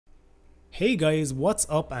Hey guys, what's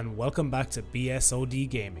up and welcome back to BOTW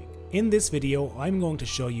Gaming. In this video I'm going to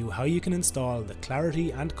show you how you can install the clarity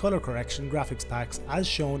and color correction graphics packs as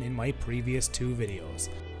shown in my previous two videos.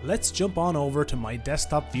 Let's jump on over to my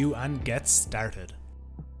desktop view and get started.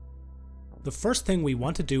 The first thing we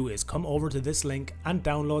want to do is come over to this link and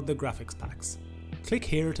download the graphics packs. Click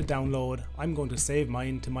here to download. I'm going to save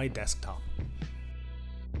mine to my desktop.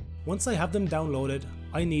 Once I have them downloaded,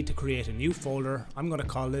 I need to create a new folder. I'm going to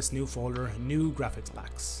call this new folder New Graphics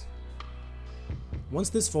Packs. Once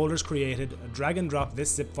this folder is created, drag and drop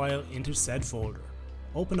this zip file into said folder.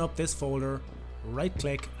 Open up this folder, right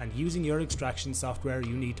click, and using your extraction software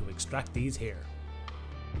you need to extract these here.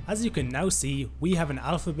 As you can now see, we have an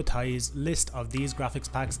alphabetized list of these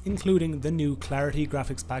graphics packs, including the new Clarity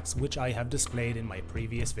graphics packs which I have displayed in my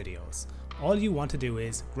previous videos. All you want to do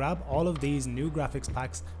is grab all of these new graphics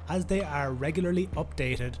packs as they are regularly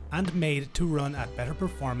updated and made to run at better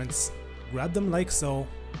performance. Grab them like so,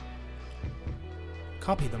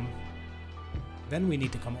 copy them, then we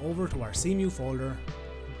need to come over to our Cemu folder,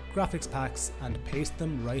 graphics packs, and paste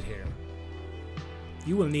them right here.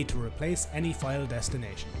 You will need to replace any file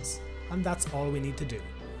destinations, and that's all we need to do.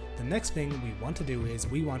 The next thing we want to do is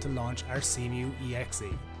we want to launch our Cemu exe.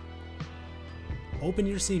 Open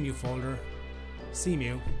your Cemu folder,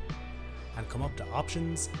 Cemu, and come up to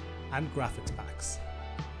Options and Graphics Packs.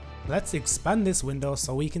 Let's expand this window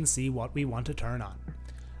so we can see what we want to turn on.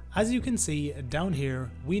 As you can see down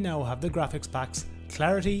here, we now have the graphics packs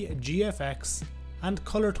Clarity, GFX, and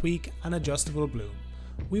Color Tweak and Adjustable Bloom.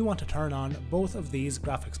 We want to turn on both of these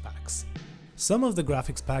graphics packs. Some of the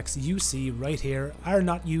graphics packs you see right here are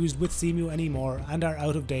not used with Cemu anymore and are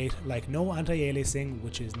out of date, like no anti-aliasing,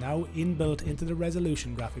 which is now inbuilt into the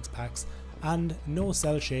resolution graphics packs, and no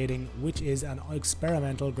cell shading, which is an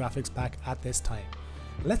experimental graphics pack at this time.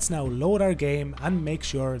 Let's now load our game and make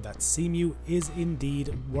sure that Cemu is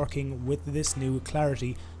indeed working with this new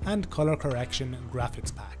clarity and color correction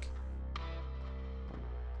graphics pack.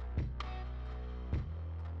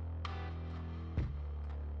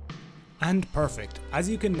 And perfect. As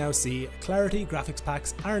you can now see, Clarity graphics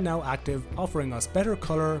packs are now active, offering us better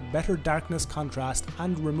color, better darkness contrast,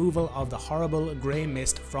 and removal of the horrible grey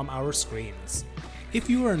mist from our screens. If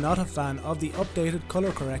you are not a fan of the updated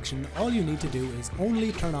color correction, all you need to do is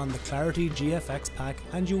only turn on the Clarity GFX pack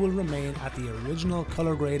and you will remain at the original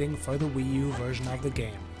color grading for the Wii U version of the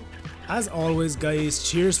game. As always guys,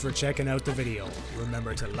 cheers for checking out the video.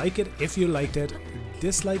 Remember to like it if you liked it,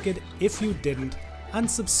 dislike it if you didn't, and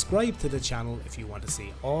subscribe to the channel if you want to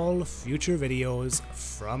see all future videos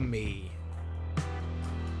from me.